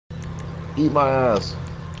Eat my ass.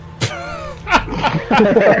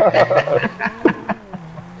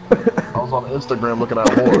 I was on Instagram looking at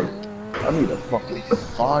whores. I need a fucking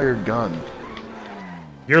fire gun.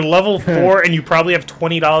 You're level 4 and you probably have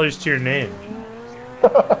 $20 to your name.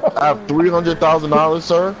 I have $300,000,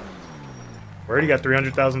 sir. Where do you got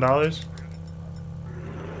 $300,000?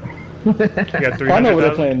 You got 300,000? I know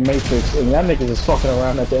they're playing Matrix, and that niggas is fucking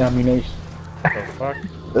around at the ammunition. What the fuck?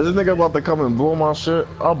 Is this nigga about to come and blow my shit?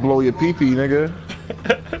 I'll blow your pee-pee, nigga.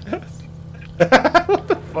 What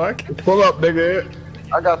the fuck? Pull up, nigga.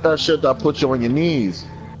 I got that shit that puts you on your knees.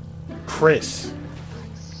 Kris.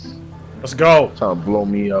 Let's go. Trying to blow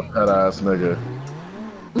me up, head ass nigga.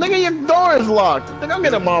 Nigga, your door is locked. Nigga, I'm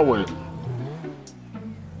getting my way.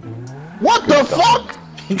 What the fuck?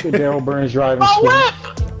 Daryl Burns driving. My whip!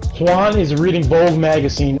 Juan is reading Vogue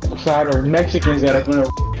magazine about Mexicans that are gonna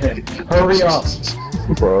him. Hurry up.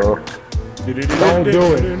 Bro. Don't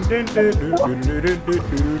do it.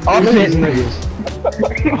 I'm These niggas.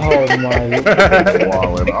 Oh my.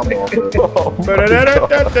 I'm off it.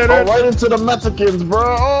 Oh, right into the Mexicans,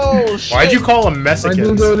 bro. Oh, shit. Why'd you call them Mexicans? My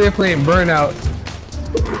dude's over there playing Burnout.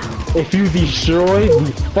 If you destroy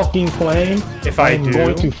the fucking plane, If I I'm do,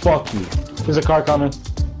 going to fuck you. There's a car coming.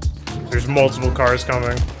 there's multiple cars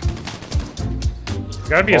coming.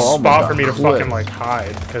 Gotta be a Oh, spot my for me to God. fucking like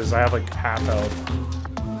hide, because I have like half health.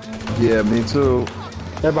 Yeah, me too.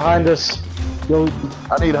 They're behind us. Yo,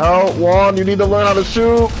 I need help, Juan. You need to learn how to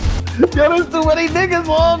shoot. Yo, there's too many niggas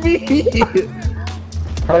on me.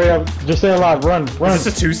 hurry up. Just stay alive. Run. Run. Is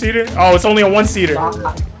this a 2-seater? Oh, it's only a 1-seater.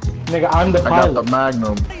 Nigga, I'm the I got pilot. the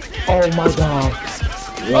Magnum. Oh my god.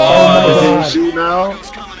 Can Oh you shoot now?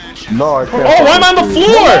 No, I can't. Oh, why am I on the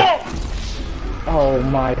floor? Oh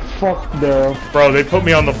my fuck, Daryl. Bro, they put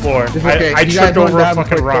me on the floor. okay. I You guys tripped over a went down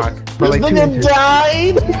fucking quick. rock. For like 2 This nigga inches.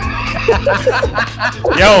 died.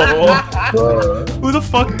 Yo, who the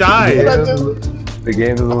fuck died? The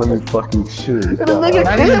game doesn't let me fucking shoot. This nigga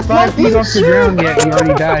Not even can't 5 feet fucking off the ground yet, you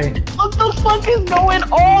already died. What the fuck is going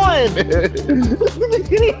on? This nigga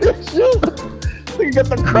can't even shoot. This nigga got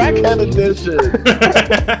the crackhead edition.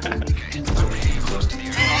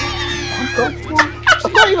 That's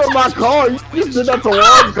not even my car. You just did that to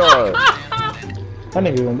Juan's car. That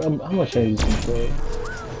nigga, I'm gonna show you some shit.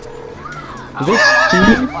 This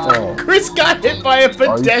team? Oh. Kris got hit by a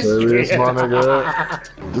Are you serious, pedestrian. my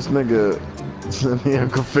nigga? This nigga yeah,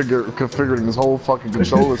 configuring his whole fucking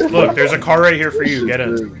controller. Look, there's a car right here for you. Get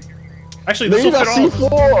in. Actually, this will Nigga fit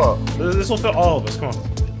got all of us. C4. This will fit all of us. Come on.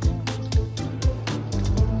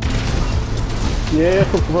 Yeah,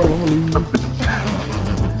 bro.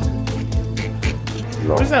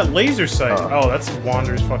 What is that laser sight? Oh, that's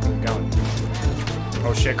Wander's fucking gun.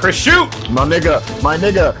 Oh shit, Kris, shoot! My nigga, my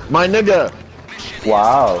nigga, my nigga.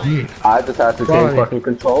 Wow. I just had to Sorry. change fucking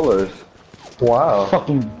controllers. Wow.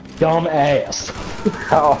 Fucking dumb ass.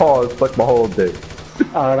 Oh, it's like my whole day.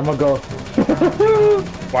 Alright, I'm gonna go.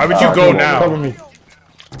 Why would you go now? Cover me.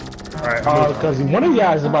 Alright, Because one of you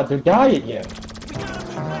guys is about to die again.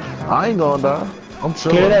 I ain't gonna die. I'm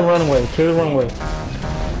Clear chilling. that runway. Clear the runway.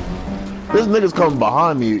 This nigga's coming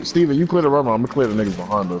behind me. Steven, you clear the runway. I'm gonna clear the niggas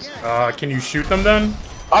behind us. can you shoot them then?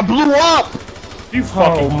 I blew up! You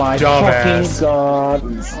fucking Oh my dumbass. fucking god.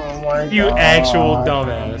 Oh my You god. actual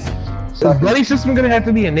dumbass. Is buddy system gonna have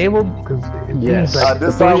to be enabled? Because Yes.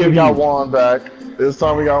 This time we got Juan back. This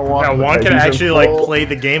time we got Juan Now, back. Juan can He's in actually like full- play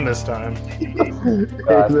the game this time.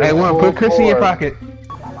 Hey, Juan, put Kris in your pocket.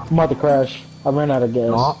 I'm about to crash. I ran out of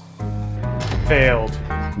gas. Failed.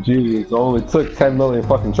 Jeez, it only took 10 million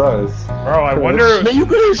fucking tries. Bro, I wonder. Man, you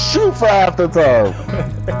couldn't shoot for half the time.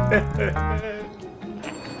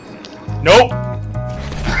 Nope.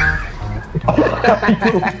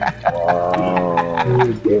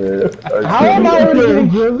 How am I already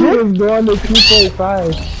going to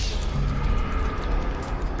 2.5?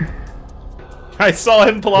 I saw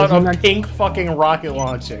him pull out Wasn't a that- pink fucking rocket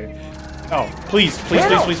launcher. Oh, please, please,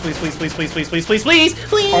 please, please, please, please, please, please, please, please, please, please,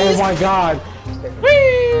 please. Oh my god.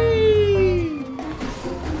 Whee!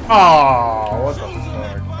 Oh, what the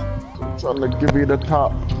fuck? Trying to give you the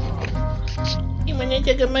top. You wanna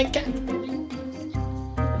take my cat?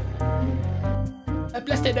 I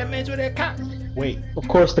blasted that man with a cat. Wait, Of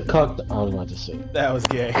course the cuck. I was about to say. that was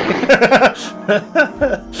gay.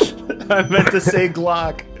 I meant to say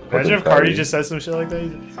Glock. Imagine if Cardi just said some shit like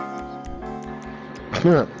that.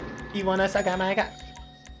 You wanna suck on my cat?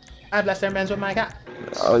 I blast their mans with my cat.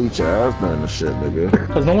 I'll eat your ass man and shit, nigga.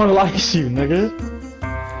 Cause no one likes you, nigga.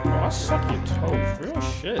 Oh, I'll suck your toes. Real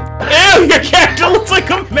shit. Ew, your character looks like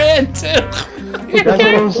a man too. That's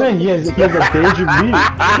what I'm saying. He has a Daedric beard.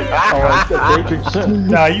 Oh, it's a Daedric son.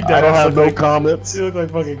 Nah, you dead. I don't have no like, comments. you look like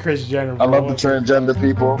fucking Kris Jenner. I love the transgender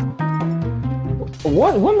people.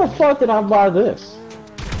 What? When the fuck did I buy this?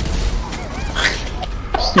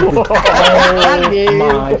 Stupid.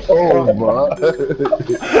 Oh my.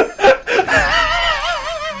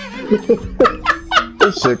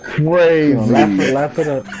 This shit crazy. Laugh it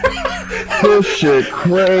up. This shit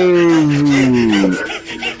crazy.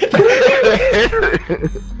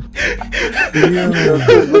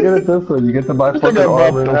 Look at it this way. You get to buy fucking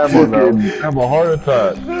armor and ammo now. Have a heart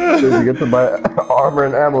attack. You get to buy armor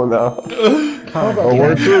and ammo now. Oh,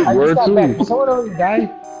 word two. Word two. Someone already died?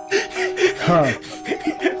 Huh.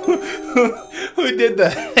 Who did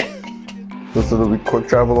that? So do we quick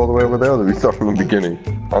travel all the way over there, or do we start from the beginning?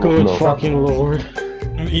 I don't Good know. fucking lord.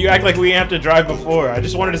 You act like we didn't have to drive before. I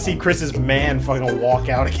just wanted to see Chris's man fucking walk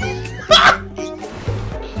out again.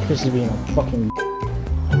 Chris is being a fucking.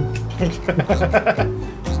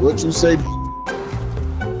 What you say?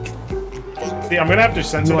 See, I'm gonna have to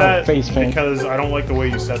censor You want that face paint. because I don't like the way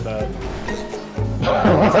you said that.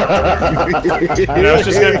 Now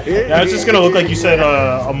it's just gonna look like you said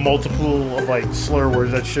a multiple of like slur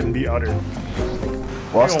words that shouldn't be uttered.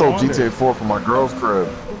 Well, I stole GTA 4 from my girl's crib.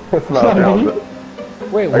 It's not down.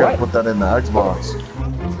 Wait, I gotta what? put that in the Xbox.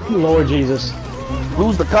 Lord Jesus.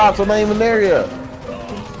 Who's the cops? I'm not even there yet.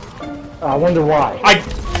 I wonder why.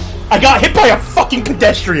 I got hit by a fucking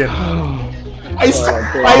pedestrian. I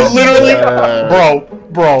literally,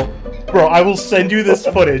 bro, I will send you this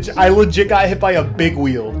footage. I legit got hit by a big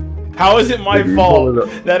wheel. How is it my fault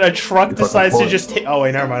that a truck decides to just hit? Oh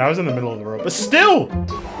wait, never mind. I was in the middle of the road, but still.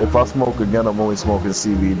 If I smoke again, I'm only smoking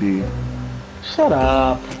CBD. Shut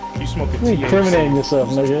up. You smoke a You're THC. incriminating yourself,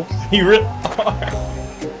 nigga. You really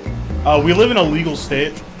are. We live in a legal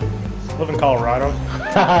state. Live in Colorado.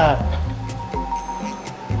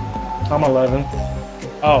 I'm 11.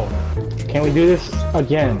 Oh. Can we do this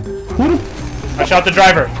again? Who the I shot the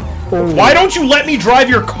driver. Why don't you let me drive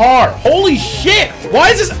your car? Holy shit!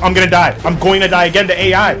 Why is this? I'm gonna die. I'm going to die again to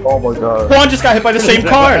AI. Oh my god. Juan just got hit by the same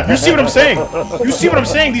car. You see what I'm saying? You see what I'm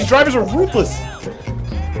saying? These drivers are ruthless.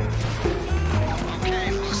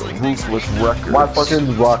 Ruthless records. My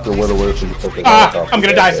fucking rocket went away from the fucking I'm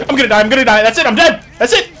gonna die. I'm gonna die. I'm gonna die. That's it. I'm dead.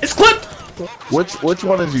 That's it. It's clipped. Which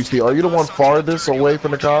one did you see? Are you the one farthest away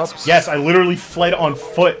from the cops? Yes, I literally fled on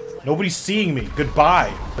foot. Nobody's seeing me. Goodbye.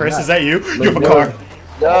 Chris, is that you? You have a car.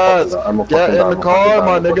 Yes. Get in the car,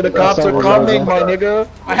 my nigga. The cops are coming, my nigga.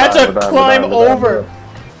 I had to climb over.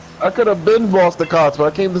 I could have been lost the cops, but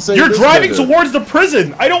I came to say You're driving towards the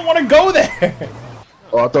prison. I don't want to go there.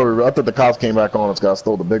 Oh, I thought the cops came back on us. Guy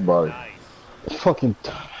stole the big body. fucking.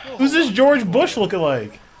 Who's this George Bush looking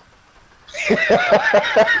like?